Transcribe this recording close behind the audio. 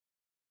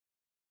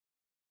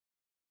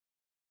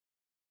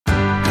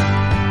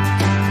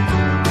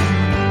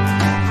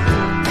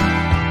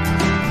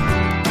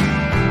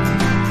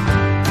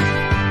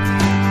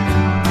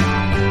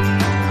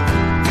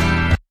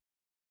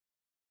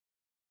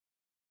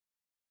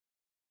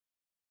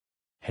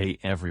Hey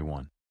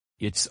everyone.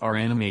 It's our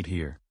animate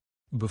here.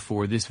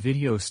 Before this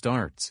video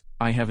starts,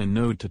 I have a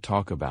note to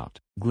talk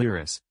about.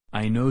 Glyris,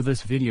 I know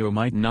this video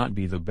might not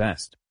be the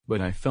best, but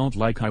I felt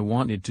like I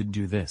wanted to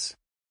do this.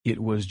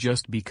 It was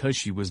just because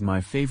she was my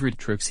favorite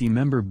Trixie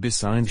member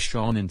besides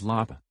Sean and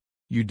Lapa.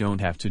 You don't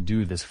have to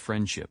do this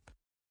friendship.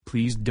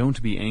 Please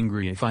don't be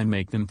angry if I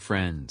make them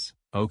friends,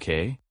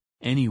 okay?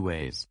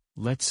 Anyways,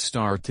 let's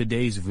start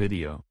today's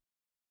video.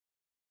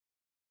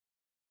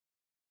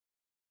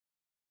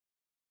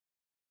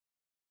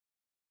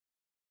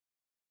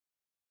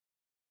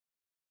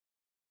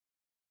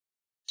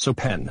 So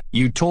Pen,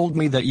 you told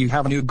me that you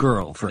have a new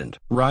girlfriend,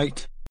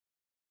 right?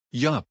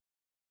 Yup.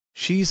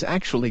 She's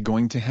actually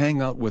going to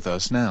hang out with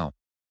us now.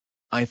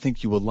 I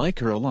think you will like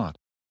her a lot.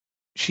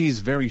 She's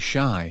very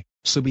shy,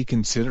 so be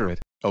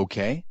considerate,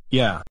 okay?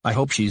 Yeah, I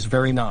hope she's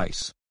very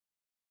nice.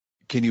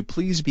 Can you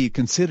please be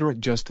considerate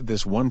just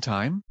this one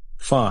time?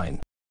 Fine.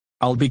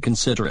 I'll be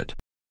considerate.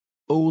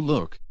 Oh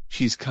look,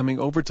 she's coming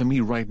over to me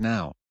right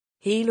now.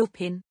 Hello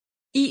Pen.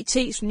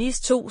 IT's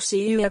Nis 2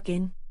 see you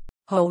again.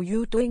 How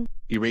you doing?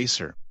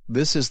 Eraser,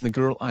 this is the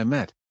girl I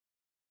met.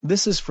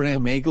 This is Freya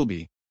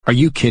Magleby. Are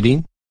you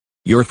kidding?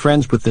 You're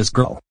friends with this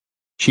girl.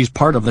 She's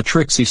part of the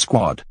Trixie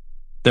squad.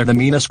 They're the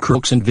meanest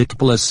crooks in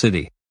Vitopolis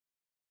City.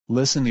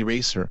 Listen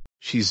Eraser,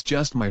 she's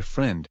just my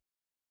friend.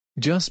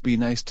 Just be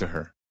nice to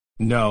her.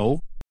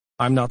 No.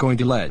 I'm not going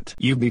to let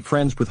you be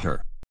friends with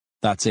her.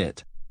 That's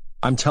it.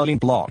 I'm telling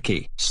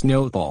Blocky,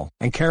 Snowball,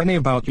 and Karen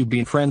about you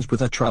being friends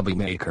with a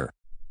troublemaker.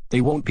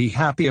 They won't be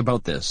happy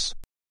about this.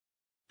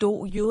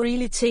 Do you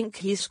really think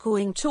he's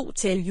going to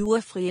tell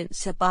your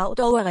friends about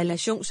our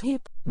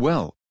relationship?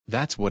 Well,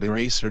 that's what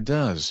Eraser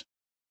does.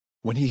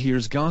 When he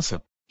hears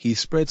gossip, he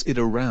spreads it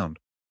around.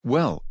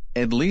 Well,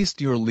 at least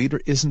your leader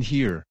isn't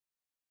here.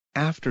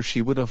 After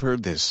she would have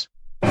heard this.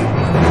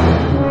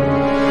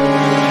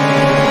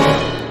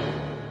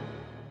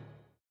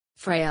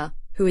 Freya,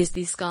 who is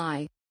this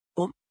guy?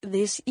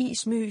 This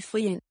is my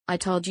friend. I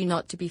told you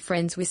not to be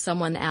friends with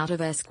someone out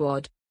of our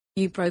squad.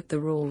 You broke the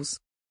rules.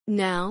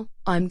 Now,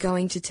 I'm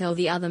going to tell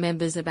the other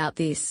members about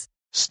this.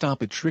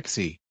 Stop it,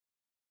 Trixie.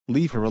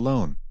 Leave her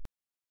alone.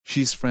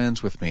 She's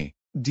friends with me.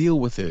 Deal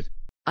with it.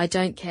 I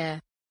don't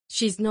care.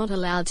 She's not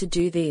allowed to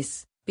do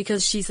this,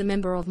 because she's a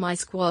member of my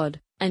squad,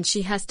 and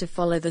she has to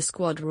follow the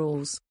squad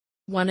rules.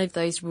 One of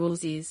those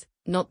rules is,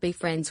 not be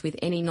friends with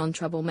any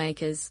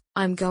non-troublemakers.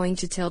 I'm going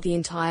to tell the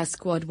entire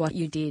squad what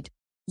you did.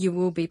 You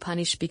will be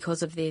punished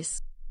because of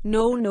this.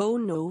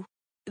 No.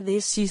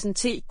 This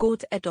isn't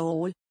good at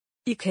all.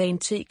 You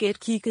can't get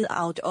kicked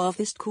out of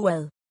the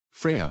squad.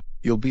 Freya,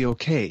 you'll be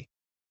okay.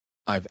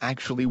 I've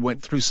actually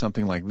went through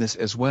something like this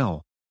as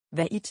well.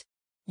 Wait.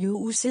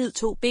 You still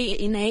to be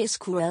in a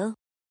squad?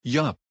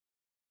 Yup.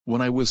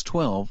 When I was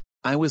 12,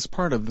 I was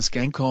part of this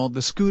gang called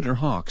the Scooter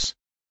Hawks.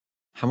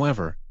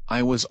 However,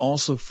 I was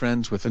also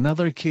friends with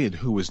another kid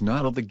who was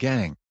not of the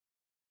gang.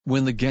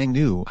 When the gang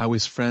knew I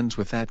was friends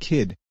with that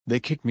kid, they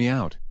kicked me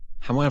out.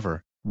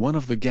 However, one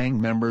of the gang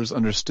members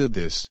understood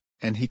this,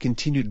 and he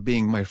continued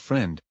being my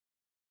friend.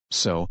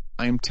 So,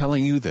 I'm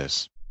telling you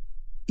this.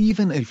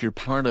 Even if you're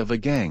part of a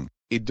gang,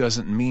 it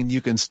doesn't mean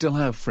you can still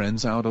have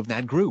friends out of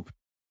that group.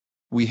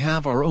 We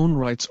have our own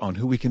rights on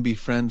who we can be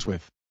friends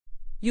with.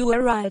 You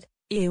are right.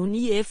 Even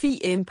if I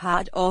am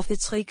part of the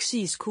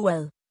Trixie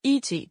squad,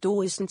 it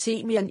doesn't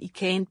mean I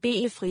can't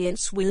be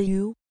friends with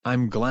you.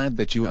 I'm glad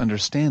that you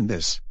understand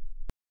this.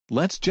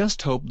 Let's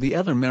just hope the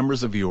other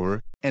members of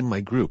your, and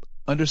my group,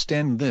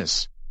 understand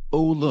this.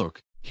 Oh look,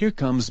 here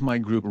comes my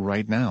group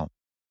right now.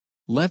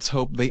 Let's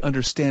hope they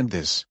understand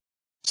this.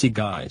 See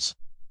guys.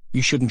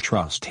 You shouldn't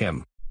trust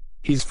him.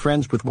 He's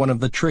friends with one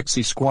of the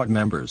Trixie squad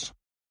members.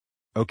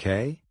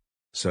 Okay.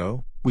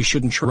 So? We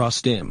shouldn't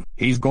trust him.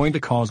 He's going to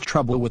cause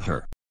trouble with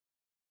her.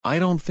 I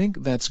don't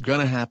think that's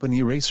gonna happen,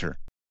 Eraser.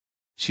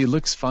 She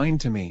looks fine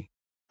to me.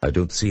 I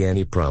don't see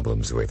any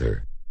problems with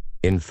her.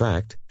 In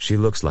fact, she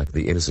looks like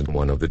the innocent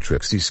one of the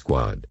Trixie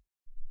squad.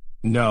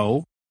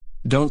 No.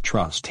 Don't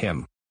trust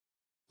him.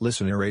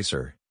 Listen,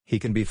 Eraser, he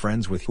can be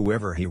friends with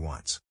whoever he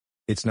wants.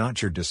 It's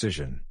not your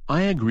decision.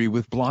 I agree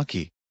with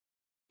Blocky.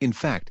 In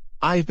fact,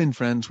 I've been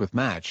friends with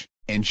Match,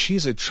 and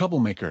she's a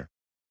troublemaker.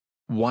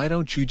 Why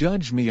don't you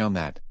judge me on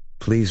that?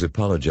 Please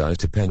apologize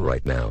to Pen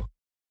right now.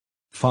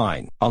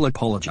 Fine, I'll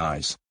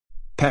apologize.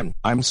 Pen,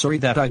 I'm sorry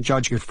that I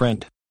judged your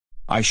friend.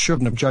 I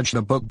shouldn't have judged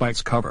a book by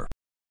its cover.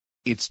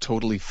 It's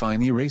totally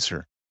fine,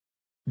 Eraser.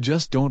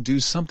 Just don't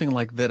do something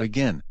like that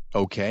again,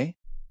 okay?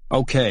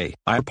 Okay,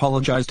 I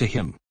apologize to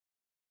him.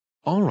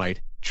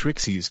 Alright,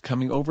 Trixie's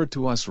coming over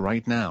to us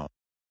right now.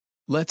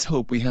 Let's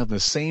hope we have the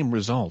same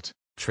result.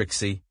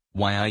 Trixie,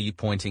 why are you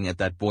pointing at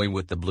that boy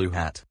with the blue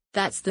hat?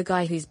 That's the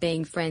guy who's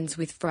being friends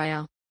with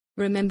Freya.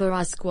 Remember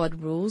our squad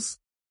rules?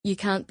 You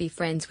can't be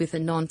friends with a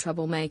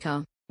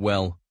non-troublemaker.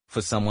 Well,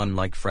 for someone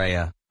like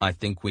Freya, I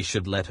think we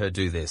should let her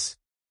do this.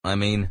 I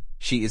mean,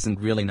 she isn't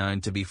really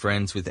known to be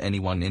friends with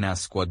anyone in our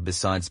squad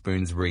besides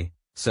Boonsbury,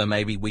 so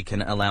maybe we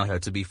can allow her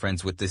to be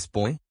friends with this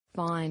boy?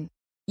 Fine.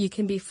 You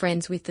can be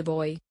friends with the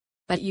boy.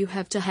 but you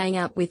have to hang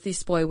out with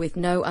this boy with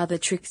no other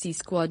Trixie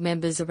squad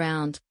members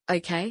around,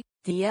 okay?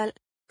 Deal.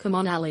 Come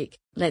on Alec,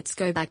 let's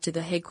go back to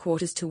the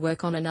headquarters to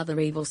work on another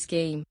evil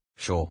scheme.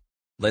 Sure.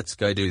 Let's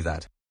go do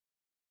that.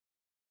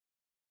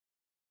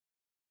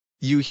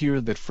 You hear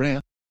that,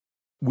 Freya?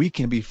 We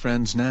can be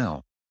friends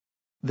now.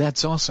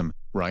 That's awesome,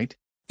 right?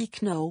 I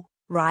know,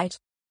 right?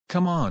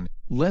 Come on,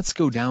 let's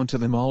go down to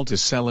the mall to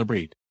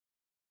celebrate.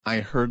 I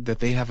heard that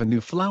they have a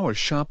new flower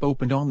shop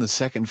opened on the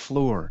second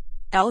floor.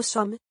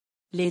 Awesome.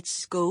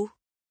 Let's go.